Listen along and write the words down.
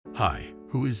"Hi,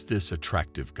 who is this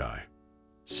attractive guy?"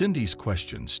 Cindy's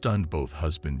question stunned both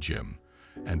husband Jim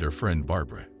and their friend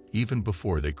Barbara even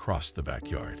before they crossed the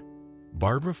backyard.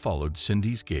 Barbara followed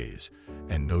Cindy's gaze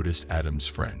and noticed Adam's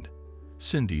friend,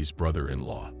 Cindy's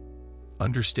brother-in-law.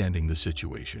 Understanding the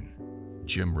situation,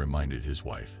 Jim reminded his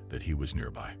wife that he was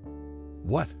nearby.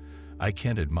 "What? I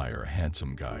can't admire a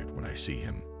handsome guy when I see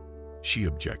him," she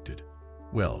objected.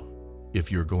 "Well,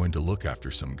 if you're going to look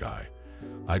after some guy,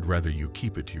 I'd rather you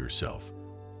keep it to yourself,"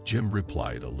 Jim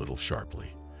replied a little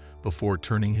sharply, before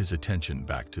turning his attention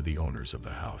back to the owners of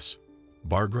the house.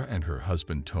 Barbara and her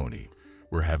husband Tony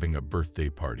were having a birthday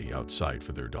party outside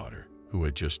for their daughter, who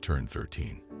had just turned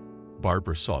 13.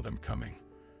 Barbara saw them coming,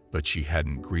 but she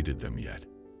hadn't greeted them yet.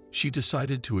 She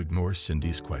decided to ignore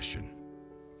Cindy's question.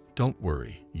 "Don't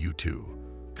worry, you two.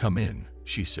 Come in,"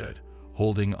 she said,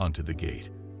 holding onto the gate.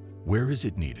 "Where is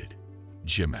it needed?"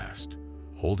 Jim asked,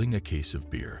 holding a case of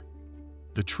beer.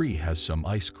 "The tree has some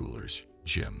ice coolers,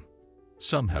 Jim.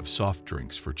 Some have soft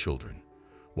drinks for children,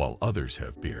 while others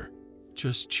have beer.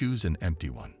 Just choose an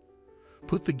empty one.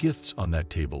 Put the gifts on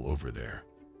that table over there,"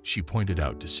 she pointed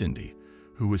out to Cindy,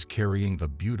 who was carrying a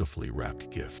beautifully wrapped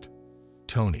gift.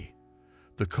 Tony,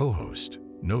 the co-host,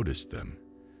 noticed them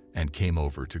and came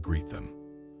over to greet them.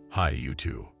 "Hi, you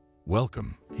two.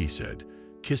 Welcome," he said,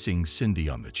 kissing Cindy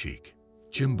on the cheek.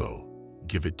 "Jimbo,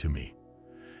 give it to me."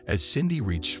 As Cindy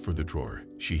reached for the drawer,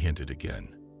 she hinted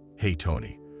again. "Hey,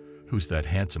 Tony, who's that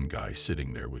handsome guy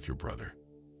sitting there with your brother?"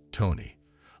 Tony,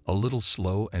 a little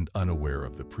slow and unaware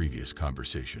of the previous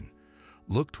conversation,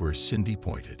 looked where Cindy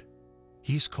pointed.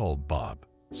 "He's called Bob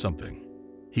something.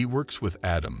 He works with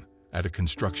Adam at a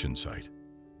construction site.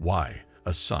 Why,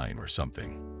 a sign or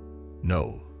something?"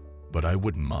 "No, but I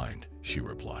wouldn't mind," she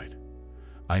replied.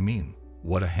 "I mean,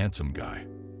 what a handsome guy."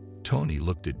 Tony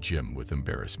looked at Jim with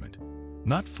embarrassment.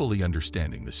 Not fully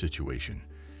understanding the situation,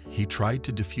 he tried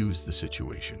to defuse the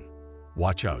situation.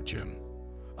 "Watch out, Jim.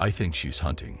 I think she's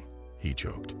hunting," he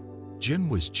joked. Jim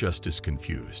was just as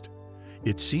confused.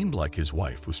 It seemed like his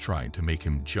wife was trying to make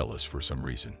him jealous for some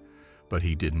reason, but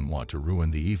he didn't want to ruin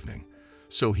the evening,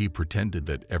 so he pretended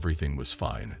that everything was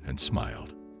fine and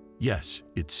smiled. "Yes,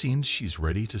 it seems she's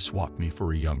ready to swap me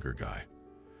for a younger guy.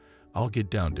 I'll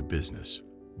get down to business,"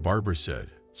 Barbara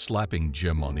said, slapping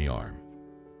Jim on the arm.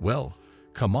 "Well,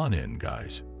 come on in,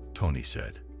 guys," Tony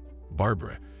said.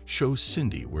 Barbara shows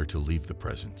Cindy where to leave the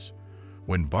presents.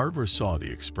 When Barbara saw the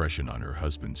expression on her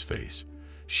husband's face,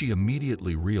 she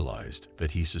immediately realized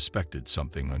that he suspected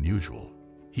something unusual.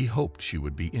 He hoped she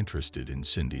would be interested in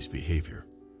Cindy's behavior.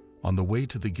 On the way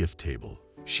to the gift table,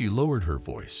 she lowered her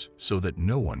voice so that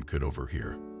no one could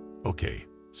overhear. "Okay,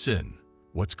 Cin,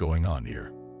 what's going on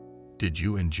here? Did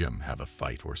you and Jim have a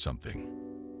fight or something?"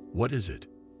 "What is it?"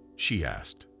 she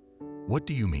asked. "What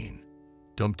do you mean?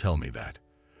 Don't tell me that.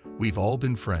 We've all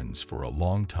been friends for a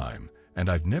long time, and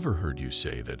I've never heard you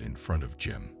say that in front of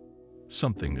Jim.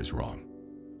 Something is wrong.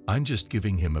 I'm just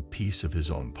giving him a piece of his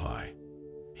own pie.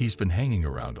 He's been hanging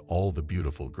around all the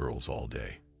beautiful girls all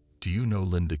day. Do you know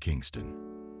Linda Kingston?"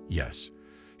 "Yes.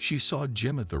 She saw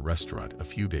Jim at the restaurant a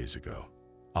few days ago.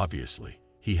 Obviously,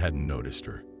 he hadn't noticed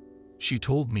her. She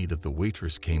told me that the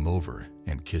waitress came over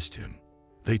and kissed him.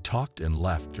 They talked and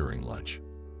laughed during lunch.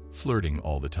 Flirting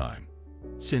all the time."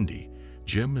 "Cindy,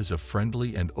 Jim is a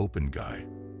friendly and open guy,"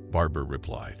 Barbara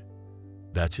replied.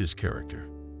 "That's his character.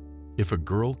 If a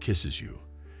girl kisses you,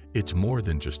 it's more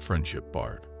than just friendship,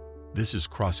 Barb. This is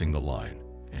crossing the line,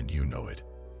 and you know it."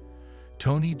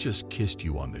 "Tony just kissed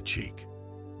you on the cheek,"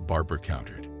 Barbara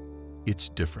countered. "It's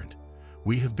different.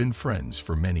 We have been friends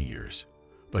for many years,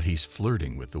 but he's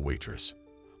flirting with the waitress.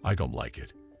 I don't like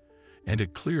it. And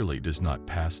it clearly does not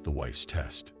pass the wife's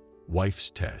test."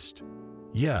 "Wife's test?"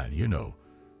 "Yeah, you know,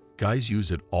 guys use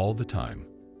it all the time.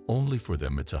 Only for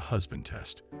them it's a husband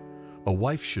test. A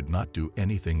wife should not do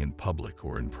anything in public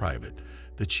or in private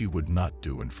that she would not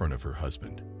do in front of her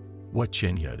husband. What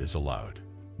chenyat is allowed,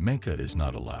 menkat is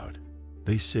not allowed,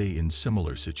 they say in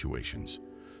similar situations.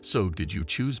 So did you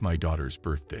choose my daughter's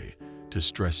birthday to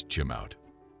stress Jim out?"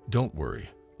 "Don't worry,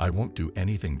 I won't do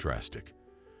anything drastic.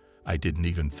 I didn't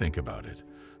even think about it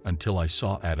until I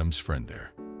saw Adam's friend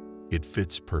there. It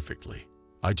fits perfectly.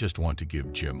 I just want to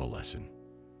give Jim a lesson."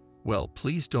 "Well,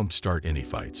 please don't start any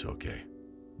fights, okay?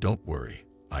 Don't worry,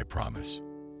 I promise."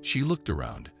 She looked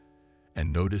around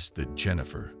and noticed that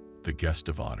Jennifer, the guest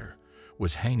of honor,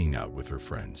 was hanging out with her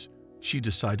friends. She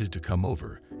decided to come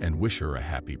over and wish her a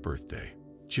happy birthday.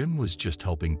 Jim was just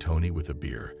helping Tony with a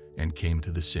beer and came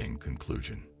to the same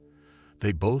conclusion.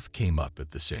 They both came up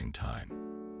at the same time.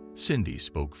 Cindy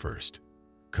spoke first.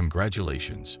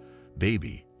 "Congratulations,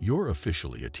 baby, you're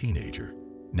officially a teenager."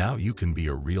 Now you can be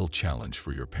a real challenge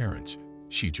for your parents,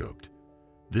 she joked.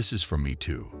 This is from me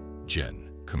too, Jen.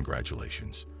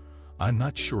 Congratulations. I'm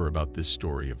not sure about this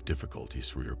story of difficulties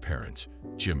for your parents,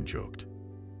 Jim joked.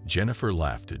 Jennifer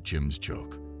laughed at Jim's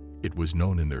joke. It was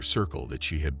known in their circle that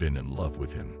she had been in love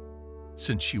with him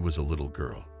since she was a little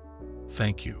girl.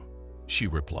 Thank you, she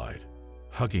replied,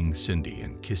 hugging Cindy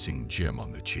and kissing Jim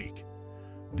on the cheek.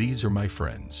 These are my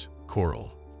friends,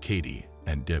 Coral, Katie,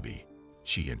 and Debbie,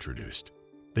 she introduced.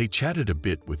 They chatted a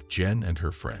bit with Jen and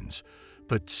her friends,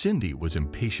 but Cindy was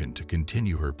impatient to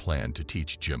continue her plan to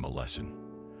teach Jim a lesson.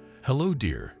 Hello,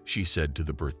 dear, she said to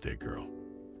the birthday girl.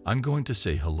 I'm going to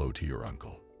say hello to your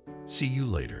uncle. See you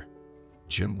later.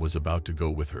 Jim was about to go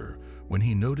with her when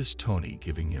he noticed Tony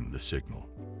giving him the signal.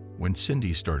 When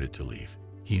Cindy started to leave,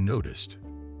 he noticed,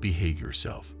 behave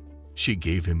yourself. She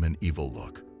gave him an evil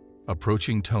look.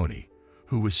 Approaching Tony,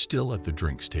 who was still at the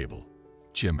drinks table,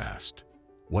 Jim asked,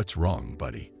 What's wrong,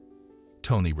 buddy?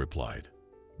 Tony replied,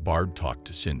 Barb talked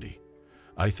to Cindy.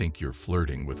 I think you're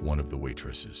flirting with one of the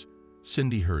waitresses.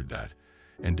 Cindy heard that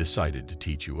and decided to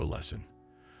teach you a lesson.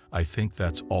 I think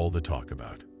that's all the talk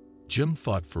about. Jim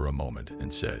thought for a moment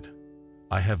and said,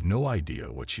 I have no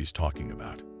idea what she's talking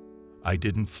about. I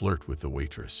didn't flirt with the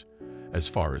waitress, as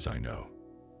far as I know.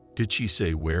 Did she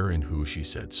say where and who she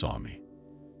said saw me?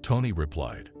 Tony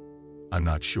replied, I'm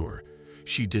not sure.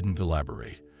 She didn't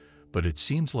elaborate, but it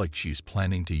seems like she's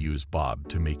planning to use Bob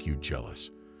to make you jealous.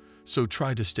 So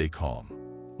try to stay calm,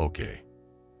 okay?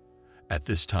 At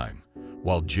this time,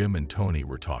 while Jim and Tony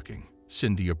were talking,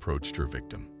 Cindy approached her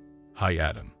victim. Hi,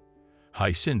 Adam.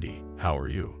 Hi, Cindy. How are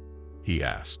you? He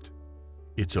asked.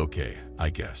 It's okay, I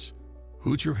guess.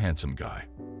 Who's your handsome guy?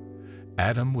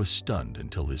 Adam was stunned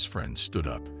until his friend stood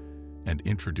up and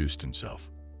introduced himself.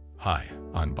 Hi,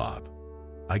 I'm Bob.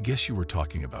 I guess you were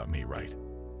talking about me, right?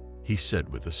 He said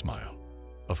with a smile.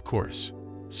 Of course,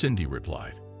 Cindy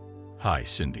replied. Hi,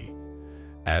 Cindy.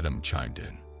 Adam chimed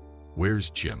in. Where's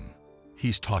Jim?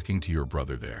 He's talking to your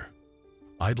brother there.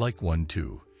 I'd like one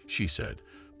too, she said,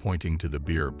 pointing to the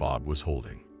beer Bob was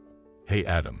holding. Hey,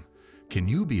 Adam, can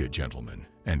you be a gentleman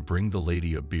and bring the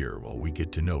lady a beer while we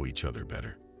get to know each other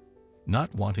better?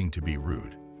 Not wanting to be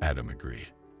rude, Adam agreed.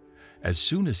 As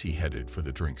soon as he headed for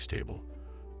the drinks table,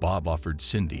 Bob offered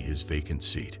Cindy his vacant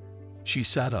seat. She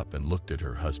sat up and looked at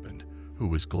her husband, who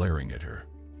was glaring at her.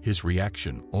 His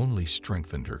reaction only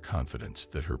strengthened her confidence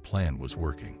that her plan was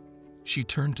working. She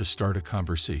turned to start a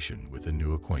conversation with a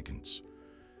new acquaintance.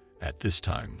 At this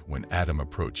time, when Adam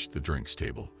approached the drinks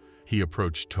table, he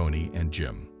approached Tony and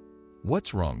Jim.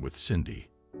 What's wrong with Cindy?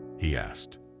 He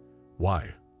asked.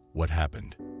 Why? What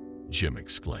happened? Jim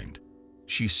exclaimed.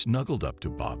 She snuggled up to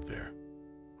Bob there.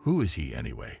 Who is he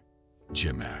anyway?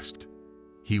 Jim asked.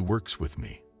 He works with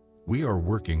me. We are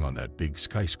working on that big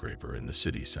skyscraper in the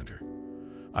city center.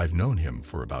 I've known him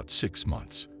for about 6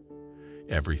 months.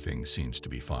 Everything seems to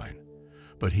be fine,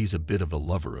 but he's a bit of a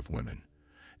lover of women,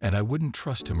 and I wouldn't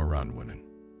trust him around women.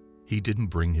 He didn't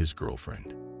bring his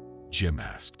girlfriend? Jim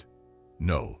asked.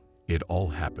 No, it all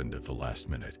happened at the last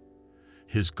minute.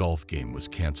 His golf game was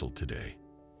canceled today.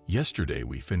 Yesterday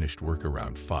we finished work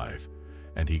around 5,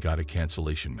 and he got a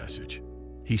cancellation message.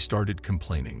 He started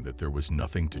complaining that there was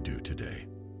nothing to do today,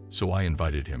 so I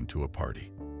invited him to a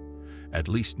party. At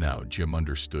least now Jim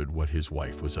understood what his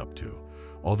wife was up to,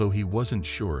 although he wasn't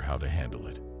sure how to handle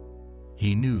it.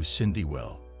 He knew Cindy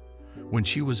well. When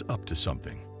she was up to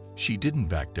something, she didn't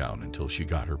back down until she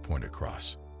got her point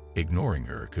across. Ignoring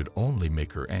her could only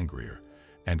make her angrier,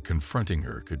 and confronting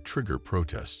her could trigger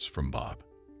protests from Bob.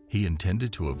 He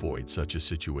intended to avoid such a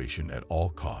situation at all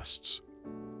costs.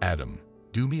 Adam,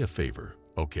 do me a favor,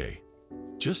 okay?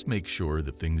 Just make sure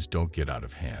that things don't get out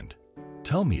of hand.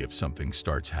 Tell me if something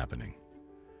starts happening.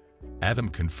 Adam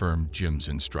confirmed Jim's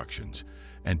instructions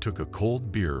and took a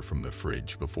cold beer from the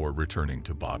fridge before returning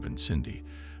to Bob and Cindy.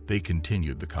 They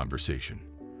continued the conversation.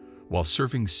 While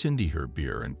serving Cindy her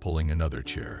beer and pulling another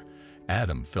chair,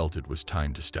 Adam felt it was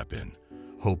time to step in,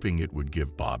 hoping it would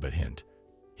give Bob a hint.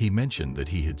 He mentioned that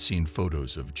he had seen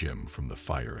photos of Jim from the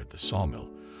fire at the sawmill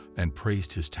and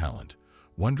praised his talent,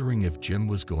 wondering if Jim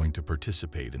was going to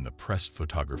participate in the press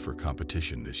photographer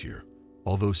competition this year.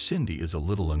 Although Cindy is a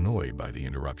little annoyed by the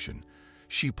interruption,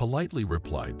 she politely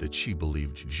replied that she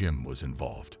believed Jim was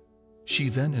involved. She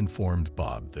then informed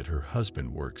Bob that her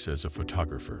husband works as a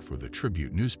photographer for the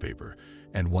Tribute newspaper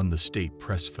and won the state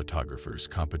press photographers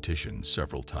competition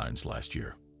several times last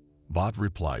year. Bob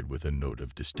replied with a note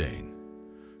of disdain,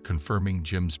 confirming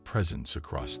Jim's presence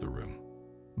across the room.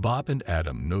 Bob and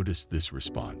Adam noticed this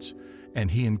response,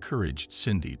 and he encouraged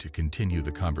Cindy to continue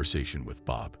the conversation with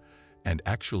Bob and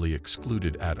actually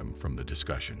excluded Adam from the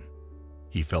discussion.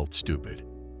 He felt stupid.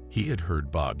 He had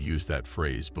heard Bob use that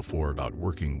phrase before about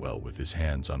working well with his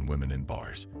hands on women in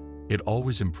bars. It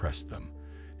always impressed them,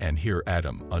 and here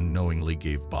Adam unknowingly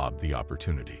gave Bob the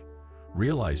opportunity.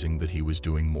 Realizing that he was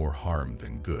doing more harm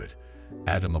than good,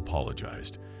 Adam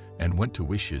apologized and went to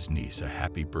wish his niece a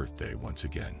happy birthday once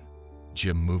again.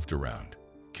 Jim moved around,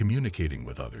 communicating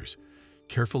with others,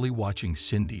 carefully watching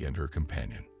Cindy and her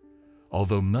companion.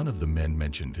 Although none of the men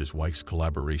mentioned his wife's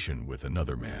collaboration with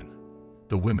another man,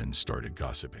 the women started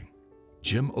gossiping.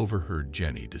 Jim overheard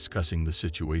Jenny discussing the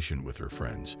situation with her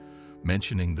friends,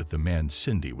 mentioning that the man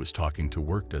Cindy was talking to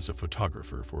worked as a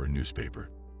photographer for a newspaper.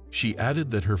 She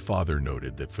added that her father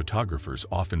noted that photographers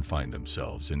often find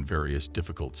themselves in various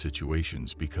difficult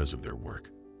situations because of their work.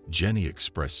 Jenny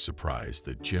expressed surprise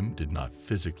that Jim did not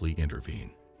physically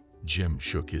intervene. Jim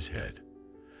shook his head.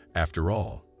 After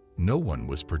all, no one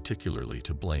was particularly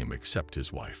to blame except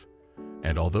his wife,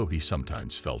 and although he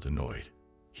sometimes felt annoyed,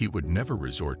 he would never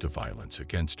resort to violence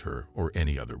against her or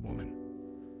any other woman.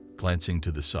 Glancing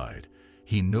to the side,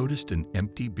 he noticed an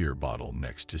empty beer bottle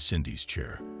next to Cindy's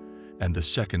chair, and the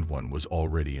second one was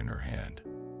already in her hand.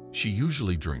 She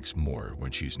usually drinks more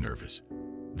when she's nervous.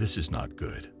 This is not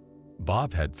good.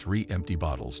 Bob had 3 empty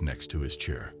bottles next to his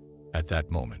chair. At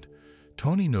that moment,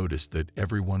 Tony noticed that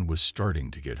everyone was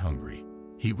starting to get hungry.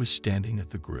 He was standing at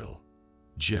the grill.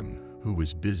 Jim, who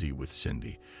was busy with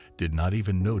Cindy, did not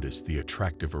even notice the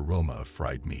attractive aroma of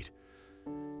fried meat.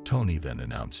 Tony then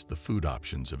announced the food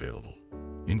options available,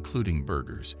 including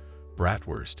burgers,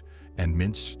 bratwurst, and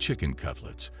minced chicken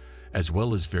cutlets, as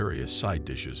well as various side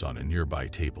dishes on a nearby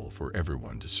table for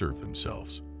everyone to serve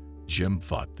themselves. Jim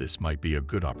thought this might be a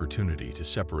good opportunity to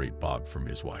separate Bob from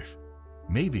his wife.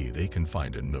 Maybe they can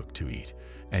find a nook to eat,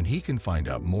 and he can find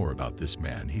out more about this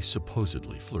man he's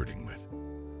supposedly flirting with.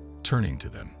 Turning to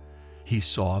them, he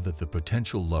saw that the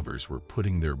potential lovers were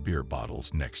putting their beer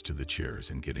bottles next to the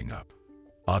chairs and getting up.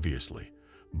 Obviously,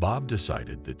 Bob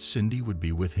decided that Cindy would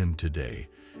be with him today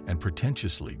and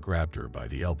pretentiously grabbed her by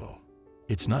the elbow.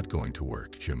 "It's not going to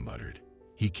work," Jim muttered.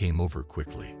 He came over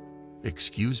quickly.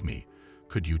 "Excuse me,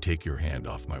 could you take your hand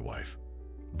off my wife?"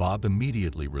 Bob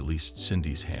immediately released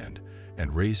Cindy's hand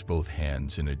and raised both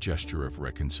hands in a gesture of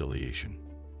reconciliation.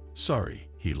 "Sorry,"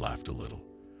 he laughed a little.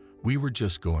 "We were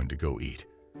just going to go eat."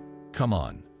 "Come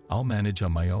on, I'll manage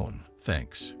on my own,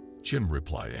 thanks," Jim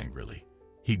replied angrily.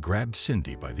 He grabbed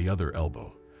Cindy by the other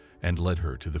elbow and led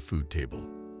her to the food table.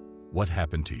 "What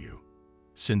happened to you?"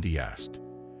 Cindy asked.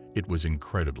 It was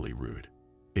incredibly rude.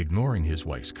 Ignoring his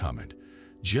wife's comment,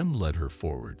 Jim led her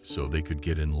forward so they could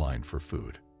get in line for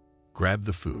food. "Grab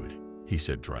the food," he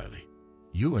said dryly.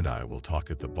 "You and I will talk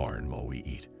at the barn while we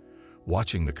eat."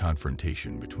 Watching the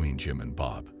confrontation between Jim and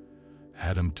Bob,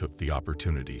 Adam took the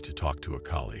opportunity to talk to a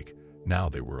colleague. Now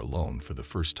they were alone for the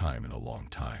first time in a long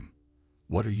time.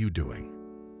 "What are you doing?"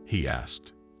 he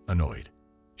asked, annoyed.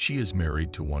 "She is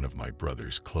married to one of my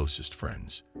brother's closest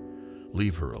friends.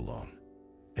 Leave her alone."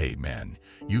 "Hey man,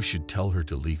 you should tell her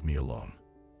to leave me alone.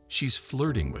 She's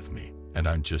flirting with me, and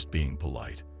I'm just being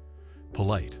polite."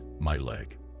 "Polite, my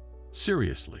leg.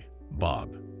 Seriously,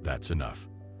 Bob, that's enough.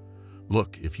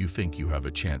 Look, if you think you have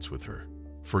a chance with her,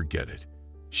 forget it.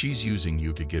 She's using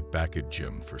you to get back at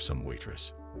Jim for some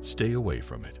waitress. Stay away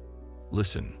from it."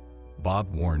 "Listen,"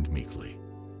 Bob warned meekly.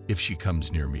 "If she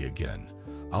comes near me again,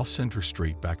 I'll send her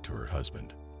straight back to her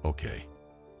husband, okay?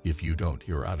 If you don't,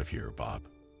 you're out of here, Bob.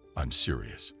 I'm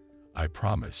serious." "I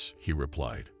promise," he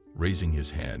replied, raising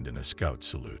his hand in a scout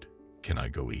salute. "Can I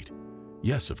go eat?"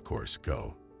 "Yes, of course,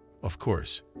 go." Of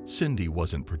course, Cindy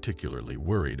wasn't particularly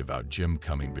worried about Jim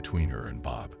coming between her and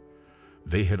Bob.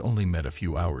 They had only met a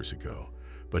few hours ago,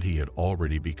 but he had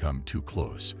already become too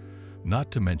close, not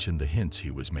to mention the hints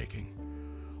he was making.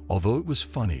 Although it was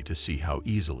funny to see how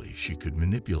easily she could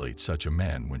manipulate such a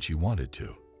man when she wanted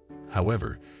to.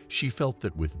 However, she felt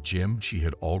that with Jim she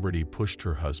had already pushed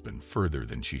her husband further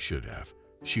than she should have.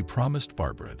 She promised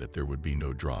Barbara that there would be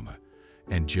no drama,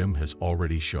 and Jim has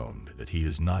already shown that he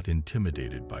is not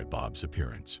intimidated by Bob's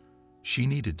appearance. She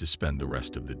needed to spend the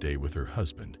rest of the day with her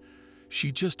husband.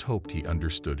 She just hoped he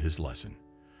understood his lesson.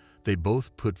 They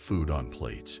both put food on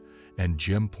plates, and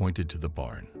Jim pointed to the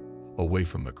barn, away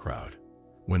from the crowd.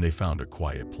 When they found a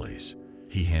quiet place,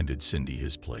 he handed Cindy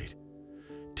his plate.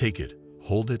 "Take it,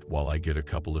 hold it while I get a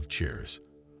couple of chairs.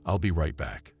 I'll be right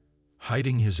back."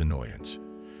 Hiding his annoyance,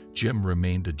 Jim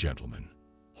remained a gentleman,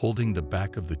 holding the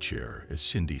back of the chair as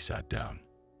Cindy sat down.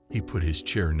 He put his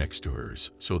chair next to hers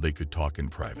so they could talk in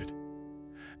private.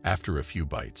 After a few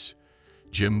bites,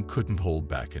 Jim couldn't hold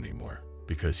back anymore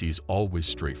because he's always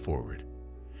straightforward.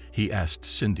 He asked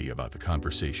Cindy about the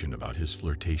conversation about his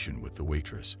flirtation with the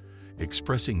waitress,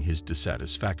 expressing his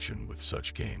dissatisfaction with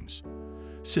such games.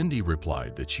 Cindy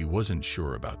replied that she wasn't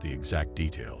sure about the exact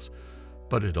details,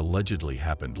 but it allegedly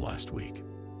happened last week.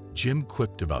 Jim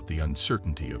quipped about the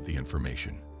uncertainty of the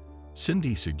information.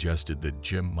 Cindy suggested that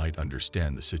Jim might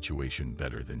understand the situation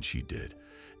better than she did,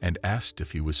 and asked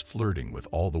if he was flirting with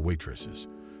all the waitresses.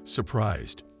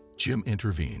 Surprised, Jim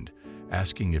intervened,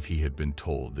 asking if he had been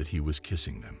told that he was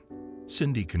kissing them.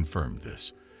 Cindy confirmed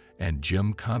this, and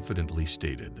Jim confidently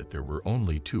stated that there were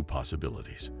only two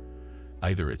possibilities.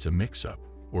 Either it's a mix-up,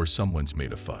 or someone's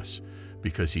made a fuss,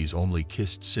 because he's only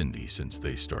kissed Cindy since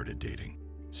they started dating.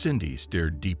 Cindy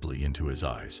stared deeply into his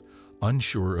eyes,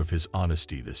 unsure of his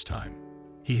honesty this time.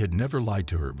 He had never lied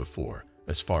to her before,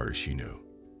 as far as she knew.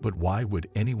 But why would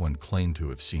anyone claim to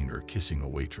have seen her kissing a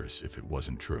waitress if it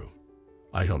wasn't true?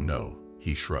 "I don't know,"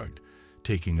 he shrugged,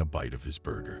 taking a bite of his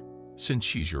burger. "Since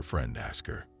she's your friend, ask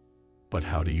her." "But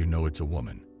how do you know it's a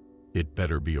woman?" "It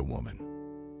better be a woman."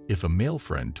 "If a male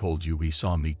friend told you he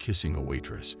saw me kissing a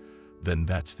waitress, then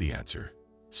that's the answer,"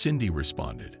 Cindy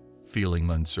responded, feeling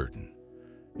uncertain.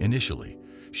 Initially,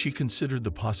 she considered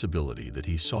the possibility that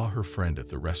he saw her friend at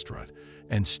the restaurant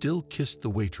and still kissed the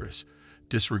waitress,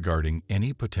 disregarding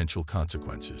any potential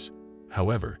consequences.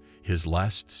 However, his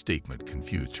last statement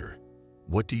confused her.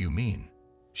 "What do you mean?"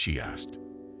 she asked.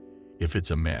 "If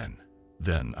it's a man,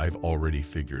 then I've already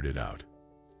figured it out.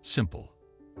 Simple.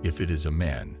 If it is a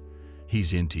man,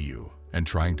 he's into you and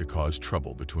trying to cause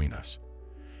trouble between us.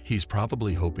 He's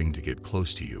probably hoping to get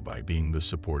close to you by being the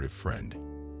supportive friend,"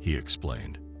 he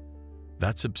explained.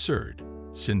 "That's absurd,"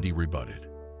 Cindy rebutted.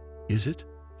 "Is it?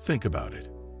 Think about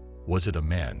it. Was it a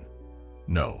man?"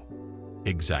 "No."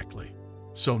 "Exactly.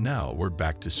 So now we're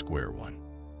back to square one.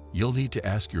 You'll need to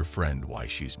ask your friend why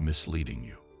she's misleading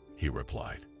you," he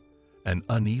replied. An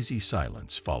uneasy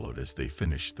silence followed as they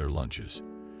finished their lunches.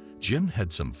 Jim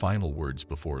had some final words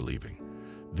before leaving.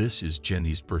 "This is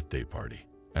Jenny's birthday party,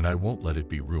 and I won't let it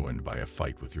be ruined by a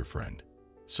fight with your friend.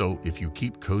 So if you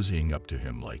keep cozying up to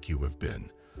him like you have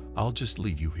been, I'll just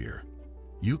leave you here.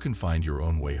 You can find your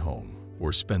own way home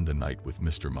or spend the night with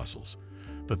Mr. Muscles,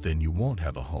 but then you won't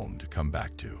have a home to come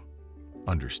back to.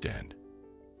 Understand?"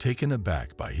 Taken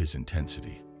aback by his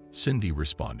intensity, Cindy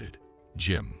responded,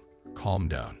 "Jim, calm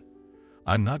down.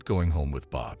 I'm not going home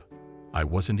with Bob. I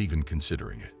wasn't even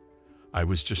considering it. I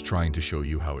was just trying to show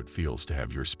you how it feels to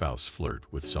have your spouse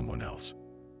flirt with someone else.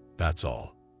 That's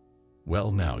all."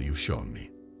 "Well, now you've shown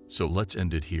me, so let's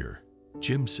end it here,"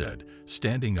 Jim said,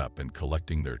 standing up and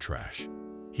collecting their trash.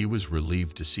 He was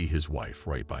relieved to see his wife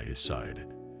right by his side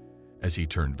as he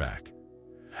turned back.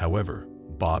 However,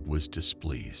 Bob was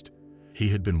displeased. He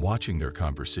had been watching their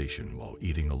conversation while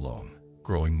eating alone,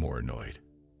 growing more annoyed.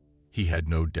 He had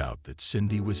no doubt that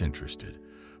Cindy was interested,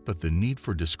 but the need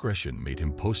for discretion made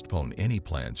him postpone any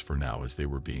plans for now as they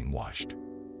were being watched.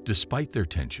 Despite their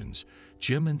tensions,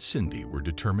 Jim and Cindy were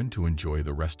determined to enjoy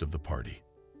the rest of the party.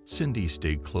 Cindy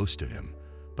stayed close to him,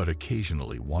 but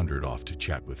occasionally wandered off to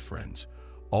chat with friends,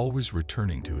 always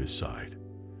returning to his side.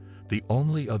 The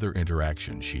only other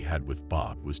interaction she had with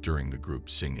Bob was during the group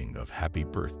singing of Happy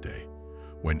Birthday,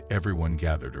 when everyone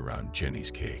gathered around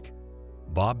Jenny's cake.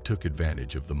 Bob took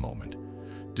advantage of the moment,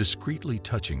 discreetly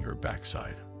touching her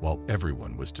backside while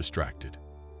everyone was distracted.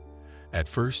 At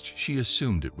first, she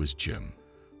assumed it was Jim,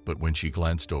 but when she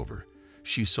glanced over,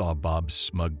 she saw Bob's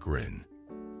smug grin.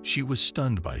 She was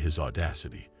stunned by his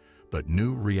audacity, but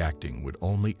knew reacting would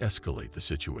only escalate the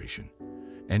situation,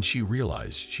 and she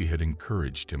realized she had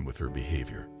encouraged him with her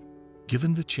behavior.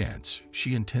 Given the chance,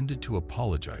 she intended to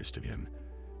apologize to him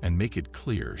and make it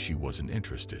clear she wasn't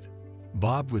interested.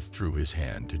 Bob withdrew his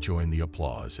hand to join the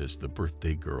applause as the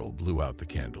birthday girl blew out the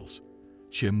candles.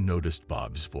 Jim noticed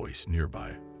Bob's voice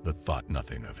nearby, but thought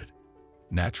nothing of it.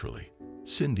 Naturally,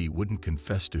 Cindy wouldn't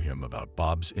confess to him about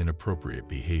Bob's inappropriate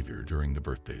behavior during the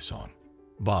birthday song.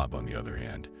 Bob, on the other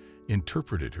hand,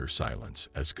 interpreted her silence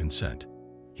as consent.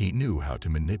 He knew how to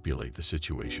manipulate the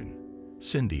situation.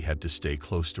 Cindy had to stay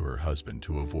close to her husband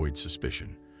to avoid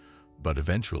suspicion, but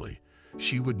eventually,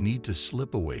 she would need to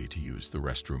slip away to use the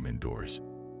restroom indoors.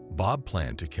 Bob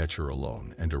planned to catch her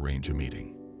alone and arrange a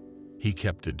meeting. He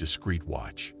kept a discreet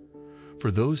watch.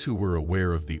 For those who were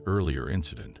aware of the earlier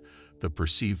incident, the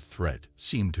perceived threat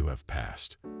seemed to have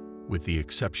passed. With the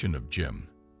exception of Jim,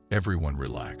 everyone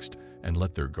relaxed and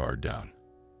let their guard down.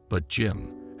 But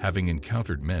Jim, having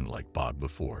encountered men like Bob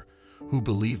before, who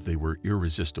believed they were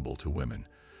irresistible to women,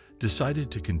 decided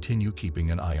to continue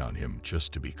keeping an eye on him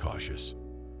just to be cautious.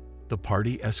 The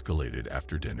party escalated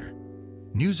after dinner.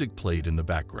 Music played in the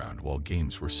background while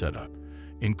games were set up,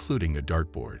 including a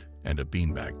dartboard and a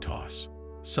beanbag toss.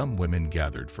 Some women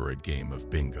gathered for a game of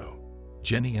bingo.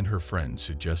 Jenny and her friends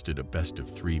suggested a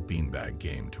best-of-3 beanbag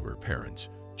game to her parents.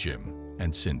 Jim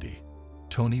and Cindy.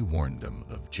 Tony warned them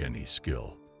of Jenny's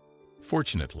skill.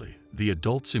 Fortunately, the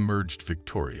adults emerged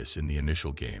victorious in the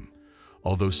initial game,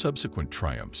 although subsequent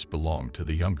triumphs belonged to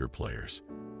the younger players.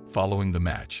 Following the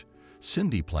match,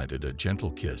 Cindy planted a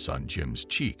gentle kiss on Jim's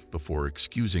cheek before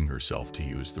excusing herself to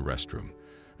use the restroom,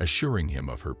 assuring him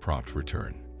of her prompt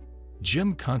return.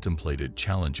 Jim contemplated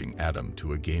challenging Adam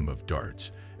to a game of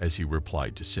darts as he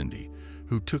replied to Cindy,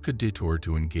 who took a detour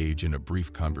to engage in a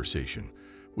brief conversation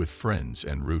with friends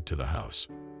en route to the house.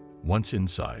 Once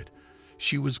inside,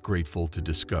 she was grateful to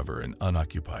discover an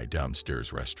unoccupied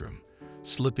downstairs restroom,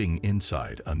 slipping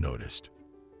inside unnoticed.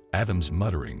 Adam's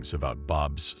mutterings about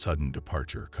Bob's sudden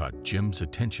departure caught Jim's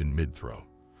attention mid-throw,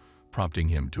 prompting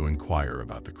him to inquire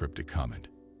about the cryptic comment.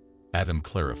 Adam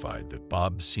clarified that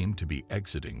Bob seemed to be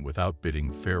exiting without bidding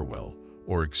farewell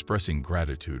or expressing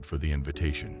gratitude for the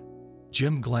invitation.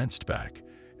 Jim glanced back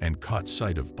and caught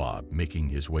sight of Bob making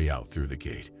his way out through the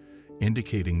gate,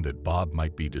 indicating that Bob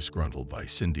might be disgruntled by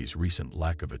Cindy's recent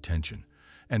lack of attention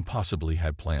and possibly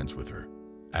had plans with her.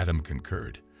 Adam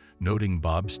concurred, noting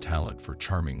Bob's talent for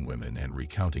charming women and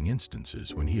recounting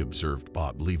instances when he observed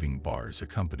Bob leaving bars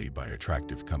accompanied by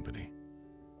attractive company.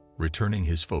 Returning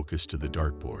his focus to the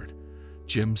dartboard,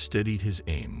 Jim steadied his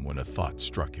aim when a thought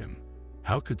struck him.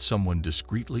 How could someone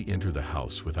discreetly enter the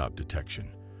house without detection?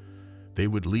 They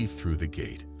would leave through the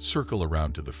gate, circle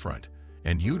around to the front,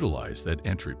 and utilize that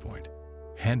entry point.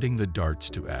 Handing the darts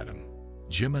to Adam,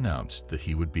 Jim announced that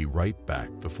he would be right back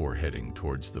before heading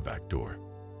towards the back door.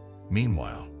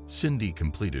 Meanwhile, Cindy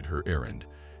completed her errand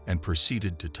and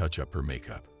proceeded to touch up her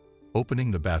makeup.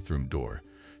 Opening the bathroom door,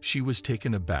 she was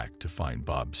taken aback to find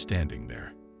Bob standing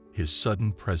there, his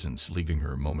sudden presence leaving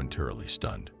her momentarily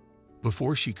stunned.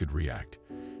 Before she could react,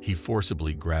 he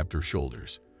forcibly grabbed her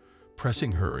shoulders,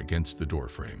 pressing her against the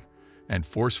doorframe and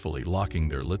forcefully locking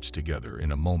their lips together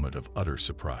in a moment of utter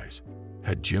surprise.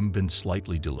 Had Jim been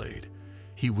slightly delayed,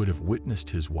 he would have witnessed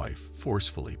his wife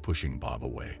forcefully pushing Bob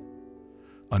away.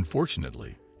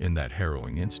 Unfortunately, in that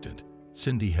harrowing instant,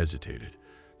 Cindy hesitated,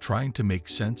 trying to make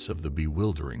sense of the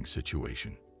bewildering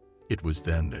situation. It was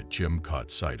then that Jim caught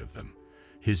sight of them,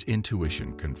 his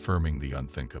intuition confirming the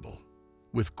unthinkable.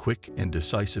 With quick and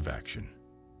decisive action,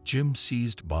 Jim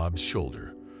seized Bob's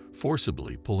shoulder,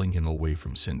 forcibly pulling him away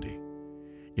from Cindy.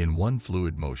 In one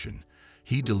fluid motion,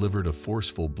 he delivered a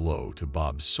forceful blow to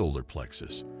Bob's solar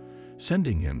plexus,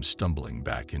 sending him stumbling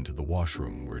back into the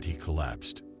washroom where he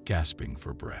collapsed, gasping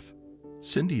for breath.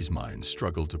 Cindy's mind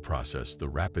struggled to process the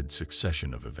rapid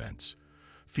succession of events,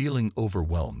 feeling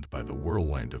overwhelmed by the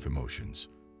whirlwind of emotions.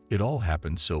 It all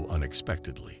happened so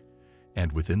unexpectedly,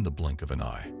 and within the blink of an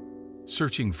eye.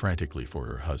 Searching frantically for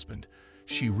her husband,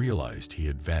 she realized he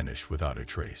had vanished without a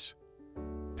trace.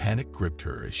 Panic gripped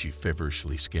her as she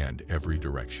feverishly scanned every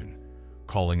direction,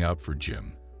 calling out for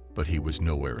Jim, but he was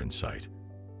nowhere in sight.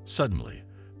 Suddenly,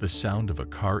 the sound of a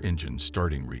car engine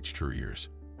starting reached her ears.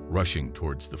 Rushing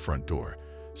towards the front door,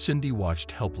 Cindy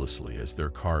watched helplessly as their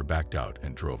car backed out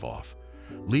and drove off,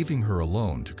 leaving her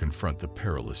alone to confront the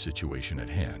perilous situation at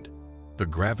hand. The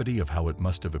gravity of how it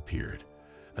must have appeared,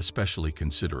 especially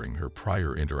considering her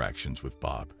prior interactions with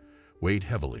Bob, weighed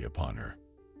heavily upon her.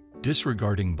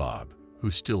 Disregarding Bob, who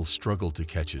still struggled to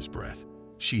catch his breath,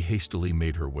 she hastily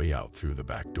made her way out through the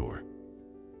back door.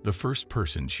 The first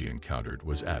person she encountered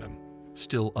was Adam,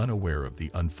 still unaware of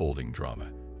the unfolding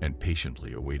drama and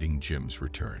patiently awaiting Jim's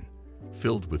return.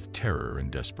 Filled with terror and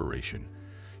desperation,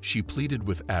 she pleaded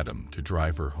with Adam to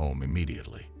drive her home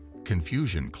immediately.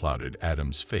 Confusion clouded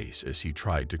Adam's face as he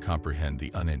tried to comprehend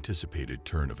the unanticipated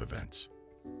turn of events.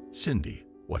 "Cindy,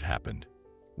 what happened?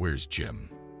 Where's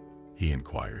Jim?" he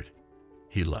inquired.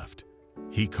 "He left.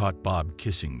 He caught Bob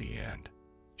kissing me and..."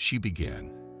 she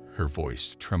began, her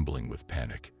voice trembling with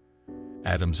panic.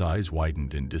 Adam's eyes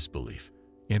widened in disbelief,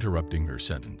 interrupting her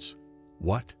sentence.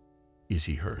 "What? Is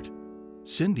he hurt?"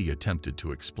 Cindy attempted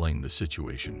to explain the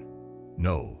situation.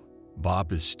 "No,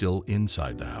 Bob is still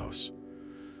inside the house.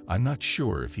 I'm not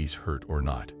sure if he's hurt or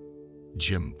not.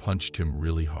 Jim punched him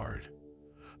really hard."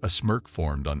 A smirk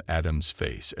formed on Adam's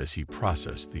face as he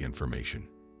processed the information.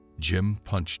 "Jim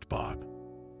punched Bob,"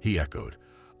 he echoed,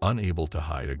 unable to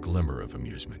hide a glimmer of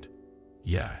amusement.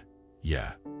 Yeah.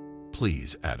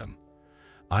 Please, Adam.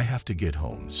 I have to get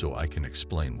home so I can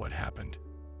explain what happened.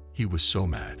 He was so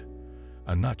mad.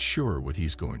 I'm not sure what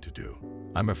he's going to do.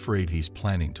 I'm afraid he's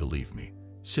planning to leave me,"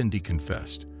 Cindy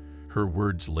confessed, her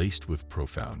words laced with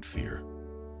profound fear.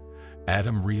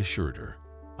 Adam reassured her.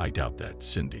 "I doubt that,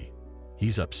 Cindy.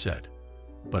 He's upset,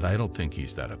 but I don't think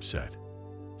he's that upset."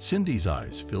 Cindy's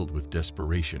eyes filled with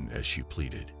desperation as she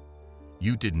pleaded.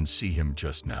 "You didn't see him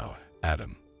just now,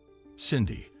 Adam."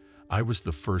 "Cindy, I was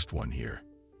the first one here.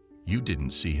 "You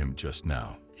didn't see him just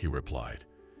now," he replied,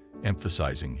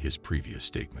 emphasizing his previous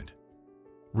statement.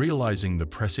 Realizing the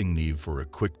pressing need for a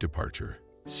quick departure,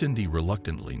 Cindy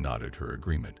reluctantly nodded her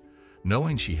agreement,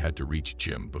 knowing she had to reach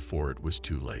Jim before it was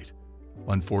too late.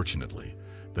 Unfortunately,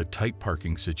 the tight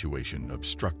parking situation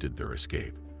obstructed their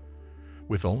escape.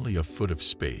 With only a foot of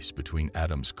space between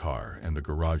Adam's car and the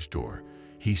garage door,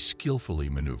 he skillfully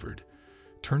maneuvered,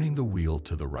 turning the wheel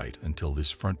to the right until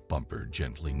his front bumper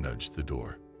gently nudged the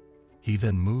door. He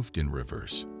then moved in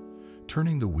reverse,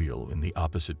 turning the wheel in the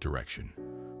opposite direction,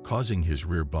 causing his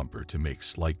rear bumper to make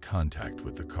slight contact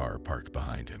with the car parked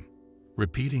behind him.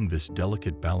 Repeating this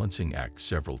delicate balancing act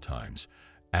several times,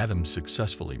 Adam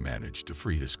successfully managed to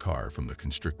free his car from the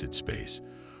constricted space,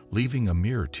 leaving a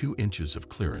mere 2 inches of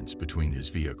clearance between his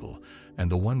vehicle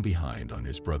and the one behind on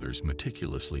his brother's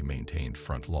meticulously maintained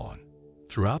front lawn.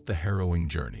 Throughout the harrowing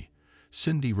journey,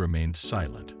 Cindy remained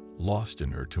silent, lost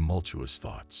in her tumultuous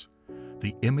thoughts.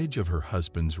 The image of her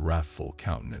husband's wrathful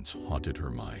countenance haunted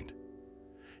her mind.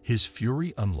 His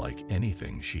fury unlike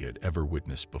anything she had ever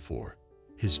witnessed before.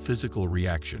 His physical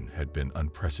reaction had been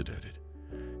unprecedented.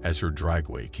 As her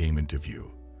driveway came into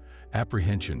view,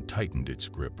 apprehension tightened its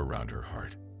grip around her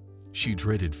heart. She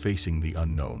dreaded facing the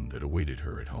unknown that awaited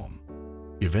her at home.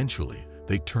 Eventually,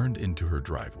 they turned into her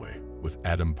driveway, with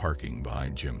Adam parking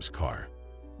behind Jim's car.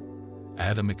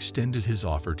 Adam extended his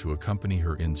offer to accompany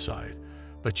her inside,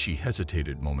 but she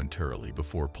hesitated momentarily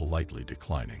before politely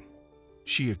declining.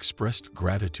 She expressed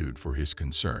gratitude for his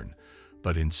concern,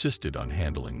 but insisted on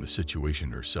handling the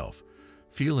situation herself,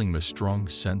 feeling a strong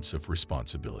sense of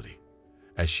responsibility.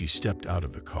 As she stepped out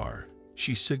of the car,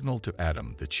 she signaled to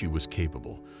Adam that she was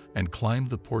capable and climbed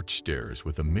the porch stairs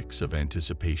with a mix of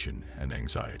anticipation and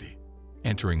anxiety.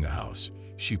 Entering the house,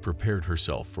 she prepared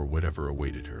herself for whatever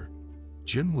awaited her.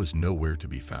 Jim was nowhere to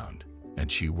be found,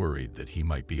 and she worried that he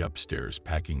might be upstairs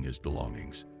packing his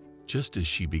belongings. Just as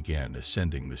she began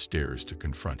ascending the stairs to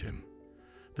confront him,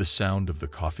 the sound of the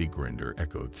coffee grinder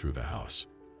echoed through the house.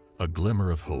 A glimmer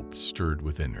of hope stirred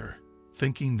within her,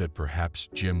 thinking that perhaps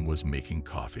Jim was making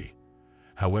coffee.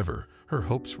 However, her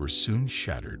hopes were soon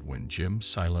shattered when Jim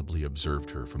silently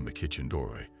observed her from the kitchen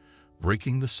doorway,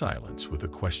 breaking the silence with a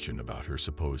question about her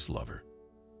supposed lover.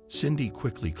 Cindy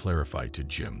quickly clarified to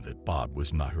Jim that Bob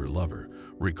was not her lover,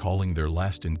 recalling their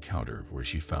last encounter where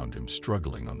she found him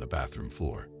struggling on the bathroom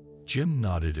floor. Jim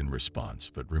nodded in response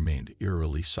but remained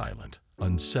eerily silent,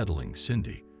 unsettling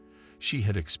Cindy. She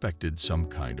had expected some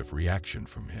kind of reaction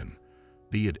from him,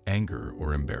 be it anger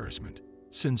or embarrassment.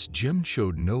 Since Jim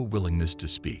showed no willingness to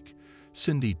speak,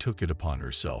 Cindy took it upon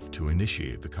herself to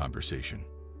initiate the conversation.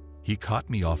 "He caught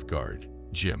me off guard,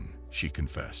 Jim," she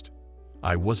confessed.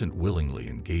 "I wasn't willingly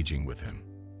engaging with him.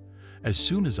 As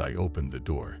soon as I opened the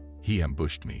door, he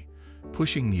ambushed me,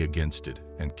 pushing me against it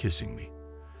and kissing me.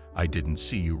 I didn't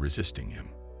see you resisting him.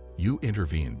 You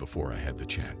intervened before I had the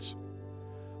chance."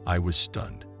 I was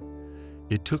stunned.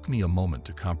 It took me a moment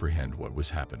to comprehend what was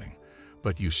happening,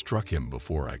 but you struck him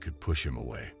before I could push him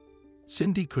away.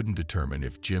 Cindy couldn't determine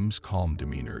if Jim's calm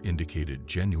demeanor indicated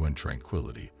genuine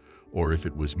tranquility or if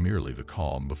it was merely the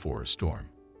calm before a storm.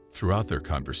 Throughout their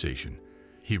conversation,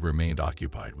 he remained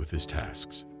occupied with his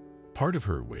tasks. Part of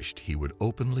her wished he would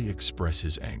openly express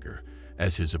his anger,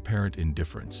 as his apparent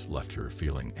indifference left her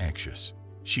feeling anxious.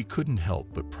 She couldn't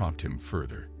help but prompt him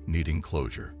further, needing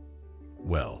closure.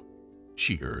 "Well,"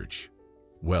 she urged.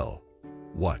 "Well,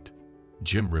 what?"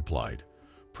 Jim replied,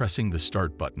 pressing the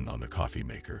start button on the coffee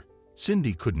maker.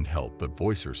 Cindy couldn't help but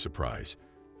voice her surprise.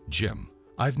 "Jim,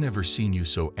 I've never seen you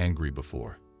so angry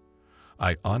before.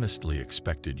 I honestly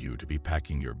expected you to be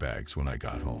packing your bags when I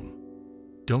got home."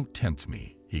 "Don't tempt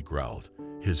me," he growled,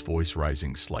 his voice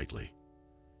rising slightly.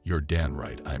 "You're damn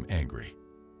right I'm angry.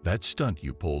 That stunt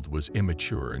you pulled was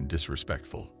immature and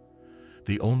disrespectful.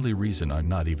 The only reason I'm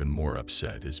not even more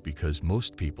upset is because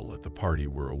most people at the party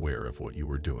were aware of what you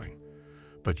were doing.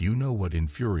 But you know what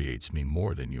infuriates me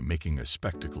more than you making a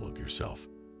spectacle of yourself?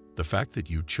 The fact that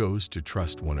you chose to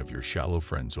trust one of your shallow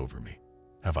friends over me.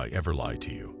 Have I ever lied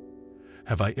to you?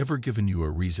 Have I ever given you a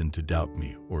reason to doubt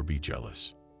me or be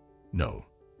jealous? No,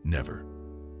 never."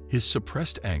 His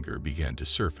suppressed anger began to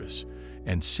surface,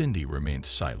 and Cindy remained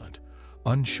silent,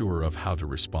 unsure of how to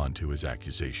respond to his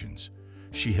accusations.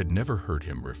 She had never heard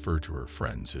him refer to her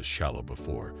friends as shallow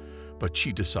before, but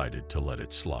she decided to let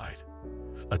it slide.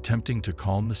 Attempting to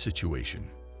calm the situation,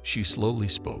 she slowly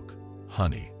spoke.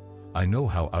 "Honey, I know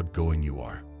how outgoing you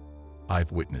are.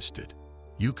 I've witnessed it.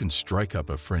 You can strike up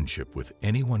a friendship with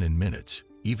anyone in minutes,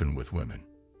 even with women.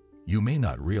 You may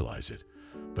not realize it,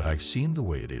 but I've seen the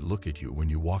way they look at you when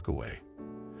you walk away.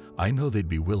 I know they'd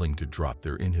be willing to drop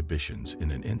their inhibitions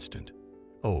in an instant.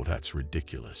 "Oh, that's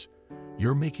ridiculous.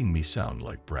 You're making me sound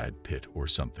like Brad Pitt or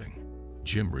something,"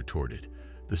 Jim retorted,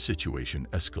 the situation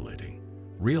escalating.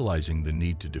 Realizing the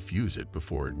need to diffuse it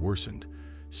before it worsened,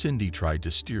 Cindy tried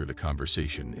to steer the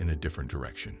conversation in a different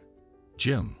direction.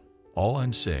 "Jim, all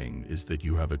I'm saying is that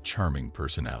you have a charming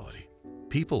personality.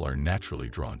 People are naturally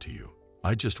drawn to you.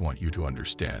 I just want you to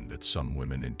understand that some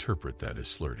women interpret that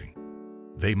as flirting.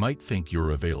 They might think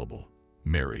you're available,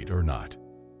 married or not."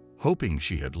 Hoping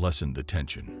she had lessened the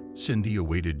tension, Cindy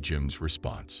awaited Jim's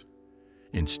response.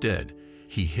 Instead,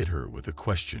 he hit her with a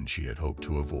question she had hoped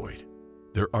to avoid.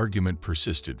 Their argument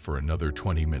persisted for another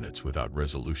 20 minutes without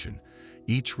resolution,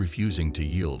 each refusing to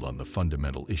yield on the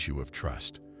fundamental issue of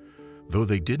trust. Though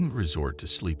they didn't resort to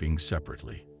sleeping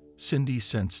separately, Cindy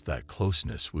sensed that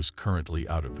closeness was currently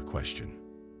out of the question.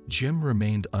 Jim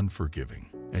remained unforgiving,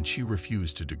 and she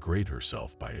refused to degrade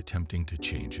herself by attempting to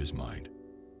change his mind.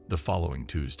 The following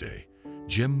Tuesday,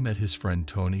 Jim met his friend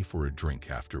Tony for a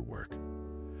drink after work.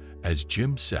 As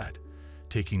Jim sat,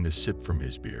 taking a sip from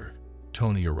his beer,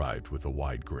 Tony arrived with a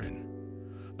wide grin.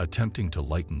 Attempting to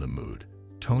lighten the mood,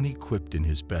 Tony quipped in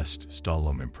his best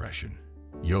Stallone impression,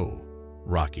 "Yo,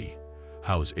 Rocky,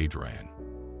 how's Adrian?"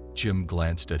 Jim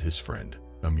glanced at his friend,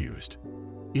 amused.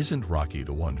 "Isn't Rocky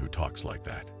the one who talks like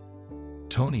that?"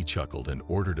 Tony chuckled and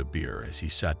ordered a beer as he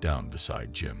sat down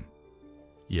beside Jim.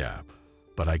 "Yeah,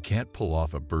 but I can't pull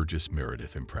off a Burgess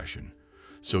Meredith impression,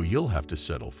 so you'll have to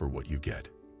settle for what you get.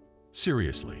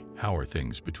 Seriously, how are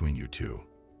things between you two?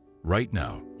 Right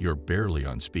now, you're barely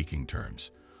on speaking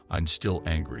terms. I'm still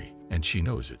angry, and she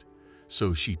knows it,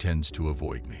 so she tends to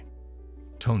avoid me."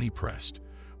 Tony pressed,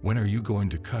 "When are you going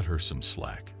to cut her some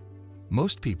slack?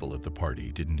 Most people at the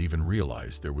party didn't even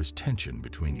realize there was tension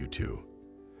between you two.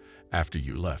 After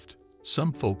you left,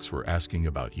 some folks were asking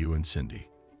about you and Cindy.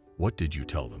 What did you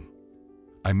tell them?"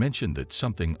 "I mentioned that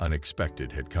something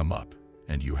unexpected had come up,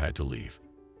 and you had to leave.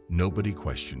 Nobody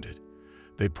questioned it.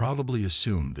 They probably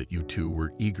assumed that you two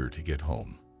were eager to get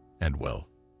home. And well,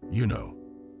 you know,"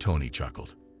 Tony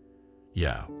chuckled.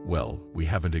 "Yeah, well, we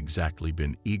haven't exactly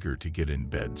been eager to get in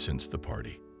bed since the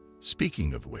party.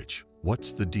 Speaking of which,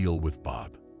 what's the deal with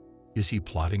Bob? Is he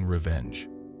plotting revenge?"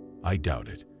 "I doubt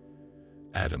it.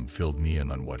 Adam filled me in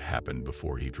on what happened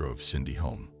before he drove Cindy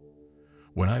home.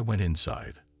 When I went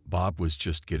inside, Bob was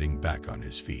just getting back on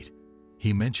his feet.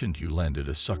 He mentioned you landed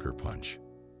a sucker punch."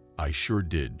 "I sure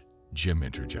did," Jim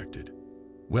interjected.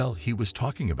 "Well, he was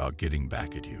talking about getting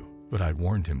back at you, but I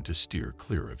warned him to steer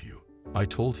clear of you. I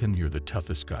told him you're the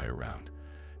toughest guy around,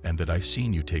 and that I've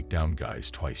seen you take down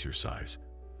guys twice your size.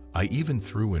 I even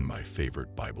threw in my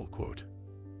favorite Bible quote."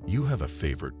 "You have a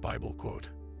favorite Bible quote?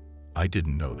 I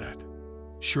didn't know that."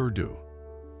 "Sure do.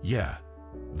 Yeah.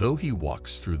 Though he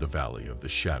walks through the valley of the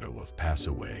shadow of pass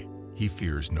away, he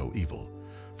fears no evil,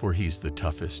 for he's the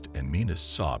toughest and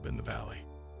meanest sob in the valley."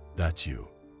 "That's you."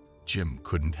 Jim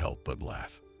couldn't help but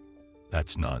laugh.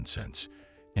 "That's nonsense,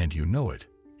 and you know it,"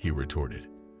 he retorted.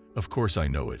 "Of course I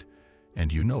know it,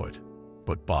 and you know it,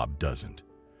 but Bob doesn't.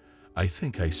 I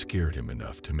think I scared him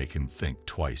enough to make him think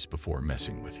twice before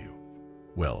messing with you."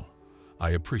 "Well,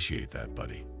 I appreciate that,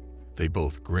 buddy." They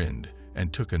both grinned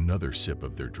and took another sip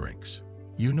of their drinks.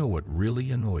 "You know what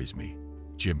really annoys me,"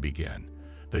 Jim began,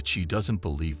 "that she doesn't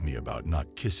believe me about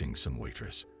not kissing some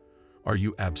waitress. Are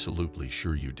you absolutely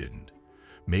sure you didn't?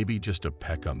 Maybe just a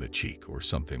peck on the cheek or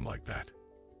something like that."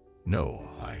 "No,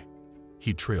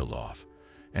 He trailed off,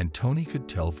 and Tony could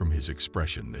tell from his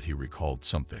expression that he recalled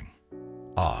something.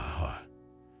 "Ah,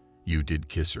 you did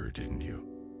kiss her, didn't you?"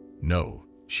 "No,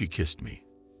 she kissed me,"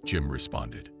 Jim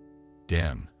responded.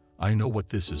 "Damn, I know what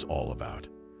this is all about."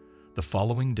 The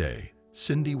following day,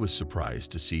 Cindy was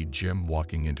surprised to see Jim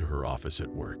walking into her office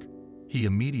at work. He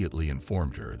immediately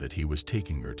informed her that he was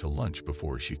taking her to lunch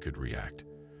before she could react.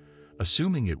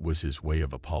 Assuming it was his way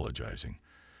of apologizing,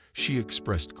 she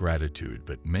expressed gratitude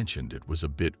but mentioned it was a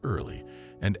bit early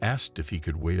and asked if he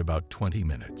could wait about 20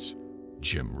 minutes.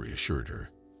 Jim reassured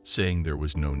her, saying there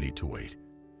was no need to wait.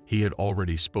 He had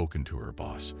already spoken to her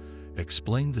boss,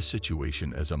 explained the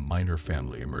situation as a minor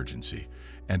family emergency,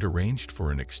 and arranged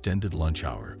for an extended lunch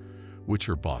hour, which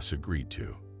her boss agreed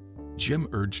to. Jim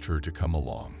urged her to come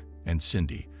along, and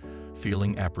Cindy,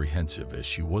 feeling apprehensive as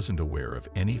she wasn't aware of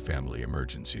any family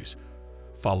emergencies,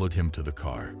 followed him to the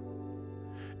car.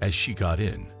 As she got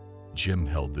in, Jim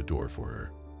held the door for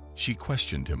her. She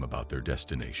questioned him about their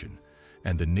destination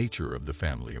and the nature of the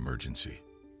family emergency.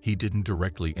 He didn't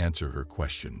directly answer her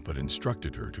question but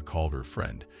instructed her to call her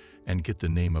friend and get the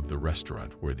name of the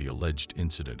restaurant where the alleged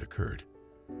incident occurred.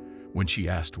 When she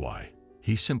asked why,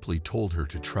 he simply told her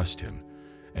to trust him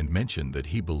and mentioned that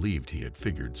he believed he had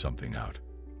figured something out.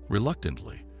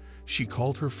 Reluctantly, She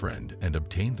called her friend and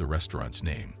obtained the restaurant's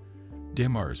name,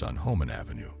 Demars on Homan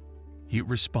Avenue. He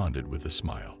responded with a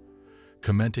smile,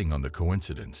 commenting on the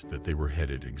coincidence that they were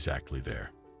headed exactly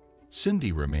there.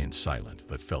 Cindy remained silent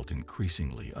but felt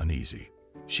increasingly uneasy.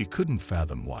 She couldn't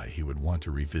fathom why he would want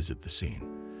to revisit the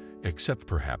scene, except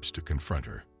perhaps to confront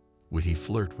her. Would he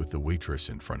flirt with the waitress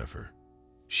in front of her?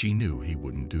 She knew he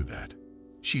wouldn't do that.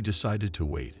 She decided to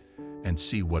wait and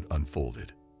see what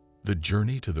unfolded. The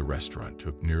journey to the restaurant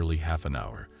took nearly half an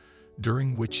hour,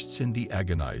 during which Cindy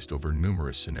agonized over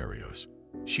numerous scenarios.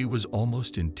 She was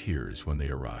almost in tears when they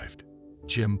arrived.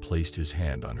 Jim placed his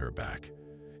hand on her back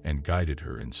and guided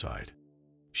her inside.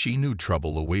 She knew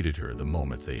trouble awaited her the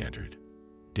moment they entered.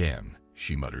 "Damn,"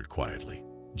 she muttered quietly.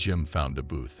 Jim found a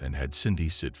booth and had Cindy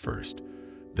sit first,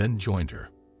 then joined her.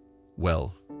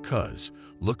 "Well, cuz,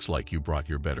 looks like you brought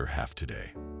your better half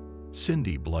today."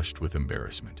 Cindy blushed with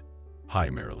embarrassment. "Hi,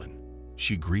 Marilyn."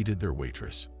 She greeted their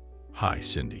waitress. "Hi,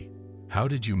 Cindy. How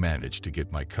did you manage to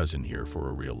get my cousin here for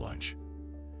a real lunch?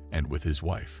 And with his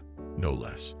wife, no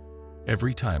less.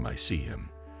 Every time I see him,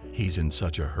 he's in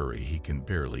such a hurry he can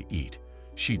barely eat,"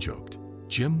 she joked.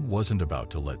 Jim wasn't about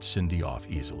to let Cindy off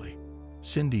easily.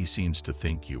 "Cindy seems to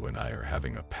think you and I are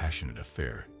having a passionate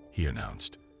affair," he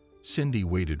announced. Cindy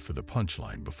waited for the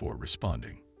punchline before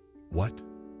responding. "What?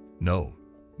 No,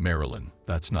 Marilyn,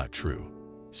 that's not true."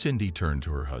 Cindy turned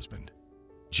to her husband.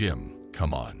 "Jim,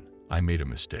 come on, I made a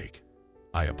mistake.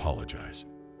 I apologize."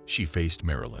 She faced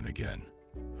Marilyn again.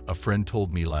 "A friend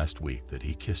told me last week that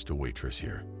he kissed a waitress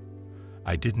here.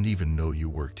 I didn't even know you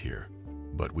worked here,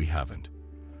 but we haven't."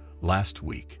 "Last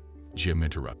week," Jim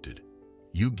interrupted.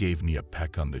 "You gave me a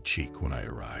peck on the cheek when I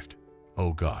arrived."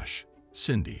 "Oh gosh,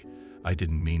 Cindy, I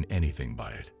didn't mean anything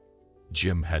by it."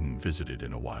 Jim hadn't visited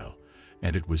in a while,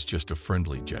 and it was just a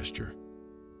friendly gesture.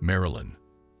 "Marilyn,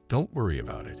 don't worry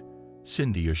about it,"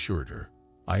 Cindy assured her.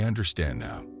 "I understand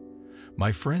now.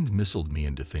 My friend misled me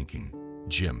into thinking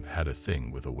Jim had a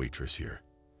thing with a waitress here.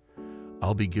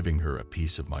 I'll be giving her a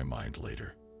piece of my mind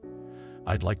later."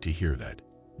 "I'd like to hear that,"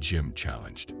 Jim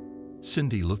challenged.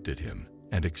 Cindy looked at him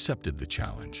and accepted the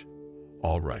challenge.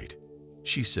 "All right,"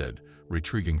 she said,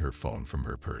 retrieving her phone from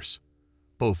her purse.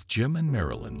 Both Jim and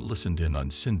Marilyn listened in on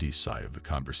Cindy's side of the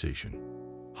conversation.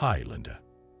 "Hi, Linda.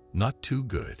 Not too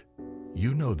good.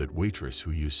 You know that waitress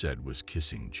who you said was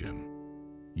kissing Jim?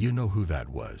 You know who that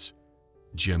was?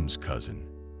 Jim's cousin."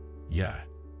 "Yeah,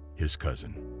 his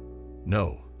cousin."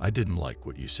 "No, I didn't like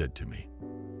what you said to me.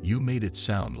 You made it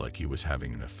sound like he was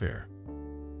having an affair."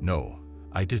 "No,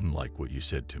 I didn't like what you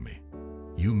said to me.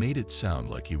 You made it sound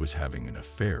like he was having an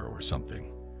affair or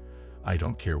something. I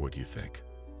don't care what you think.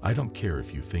 I don't care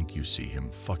if you think you see him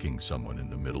fucking someone in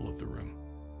the middle of the room.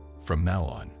 From now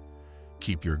on,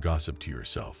 keep your gossip to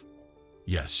yourself.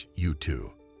 Yes, you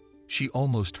too." She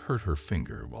almost hurt her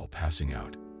finger while passing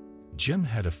out. Jim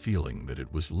had a feeling that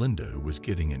it was Linda who was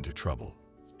getting into trouble.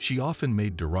 She often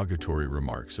made derogatory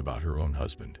remarks about her own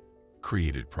husband.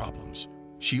 Created problems.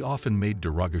 She often made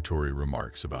derogatory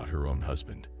remarks about her own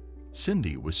husband.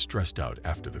 Cindy was stressed out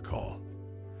after the call.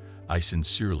 "I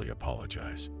sincerely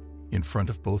apologize. In front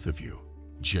of both of you,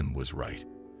 Jim was right.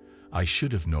 I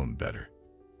should have known better.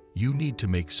 You need to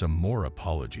make some more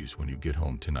apologies when you get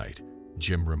home tonight,"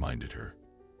 Jim reminded her.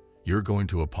 "You're going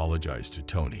to apologize to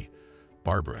Tony,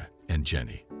 Barbara, and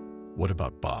Jenny. What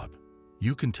about Bob?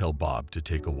 You can tell Bob to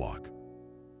take a walk.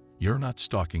 You're not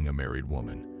stalking a married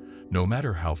woman, no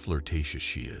matter how flirtatious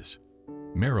she is."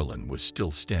 Marilyn was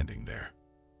still standing there.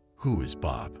 "Who is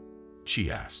Bob?"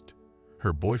 she asked.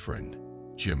 "Her boyfriend,"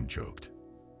 Jim joked.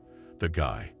 "The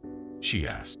guy?" she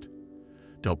asked.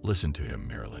 "Don't listen to him,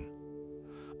 Marilyn.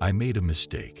 I made a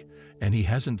mistake, and he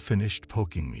hasn't finished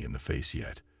poking me in the face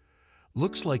yet.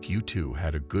 Looks like you two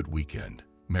had a good weekend,"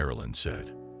 Marilyn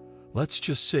said. "Let's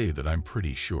just say that I'm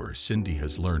pretty sure Cindy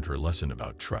has learned her lesson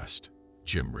about trust,"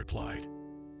 Jim replied.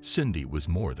 Cindy was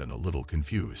more than a little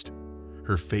confused.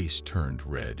 Her face turned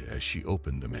red as she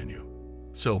opened the menu.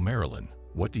 "So, Marilyn,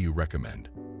 what do you recommend?"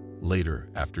 Later,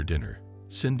 after dinner,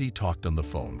 Cindy talked on the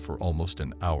phone for almost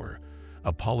an hour,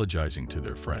 apologizing to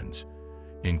their friends,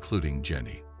 including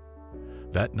Jenny.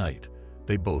 That night,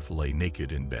 they both lay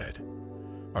naked in bed.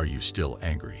 "Are you still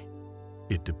angry?"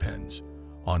 "It depends.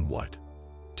 On what?"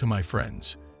 "To my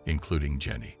friends, including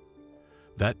Jenny."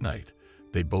 That night,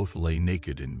 they both lay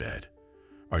naked in bed.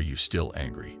 "Are you still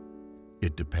angry?"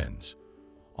 "It depends."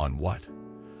 "On what?"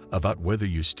 "About whether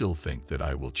you still think that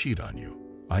I will cheat on you."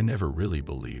 "I never really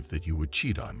believed that you would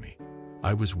cheat on me.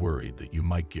 I was worried that you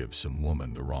might give some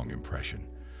woman the wrong impression.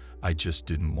 I just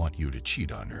didn't want you to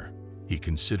cheat on her." He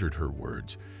considered her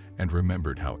words and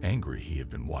remembered how angry he had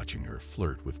been watching her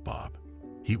flirt with Bob.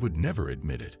 He would never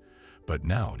admit it, but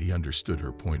now he understood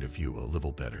her point of view a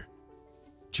little better.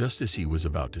 Just as he was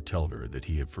about to tell her that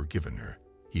he had forgiven her,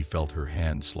 he felt her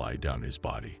hand slide down his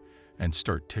body and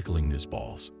start tickling his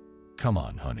balls. "Come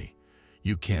on, honey.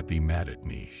 You can't be mad at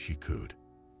me," she cooed.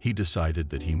 He decided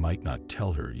that he might not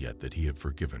tell her yet that he had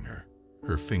forgiven her.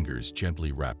 Her fingers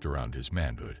gently wrapped around his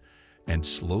manhood and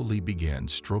slowly began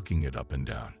stroking it up and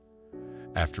down.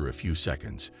 After a few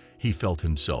seconds, he felt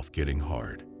himself getting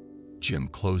hard. Jim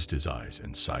closed his eyes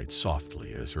and sighed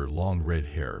softly as her long red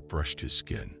hair brushed his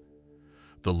skin.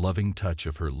 The loving touch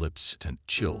of her lips sent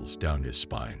chills down his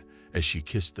spine as she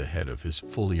kissed the head of his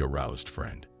fully aroused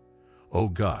friend. "Oh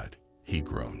God," he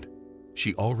groaned.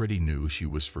 She already knew she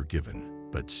was forgiven,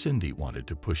 but Cindy wanted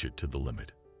to push it to the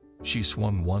limit. She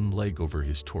swung one leg over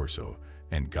his torso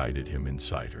and guided him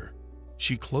inside her.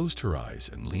 She closed her eyes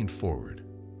and leaned forward,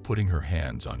 putting her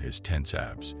hands on his tense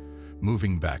abs,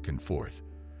 moving back and forth,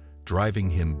 driving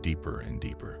him deeper and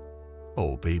deeper.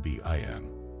 "Oh baby,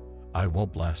 I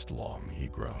won't last long," he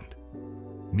groaned.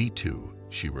 "Me too,"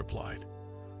 she replied.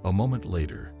 A moment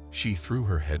later, she threw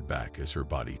her head back as her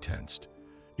body tensed.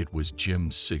 It was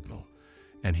Jim's signal,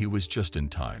 and he was just in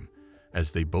time,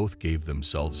 as they both gave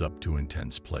themselves up to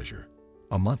intense pleasure.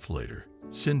 A month later,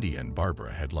 Cindy and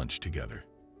Barbara had lunch together.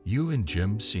 "You and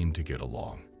Jim seem to get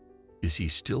along. Is he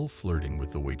still flirting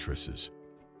with the waitresses?"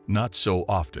 "Not so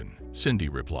often," Cindy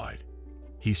replied.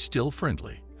 "He's still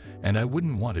friendly, and I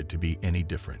wouldn't want it to be any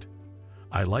different.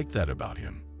 I like that about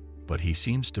him, but he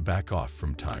seems to back off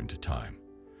from time to time.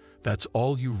 That's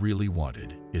all you really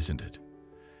wanted, isn't it?"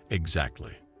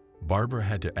 "Exactly." Barbara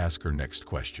had to ask her next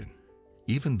question,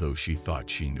 even though she thought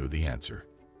she knew the answer.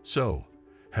 "So,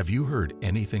 have you heard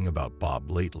anything about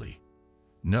Bob lately?"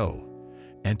 "No,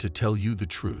 and to tell you the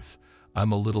truth,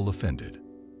 I'm a little offended.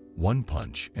 One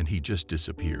punch and he just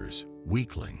disappears.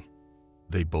 Weakling."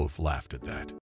 They both laughed at that.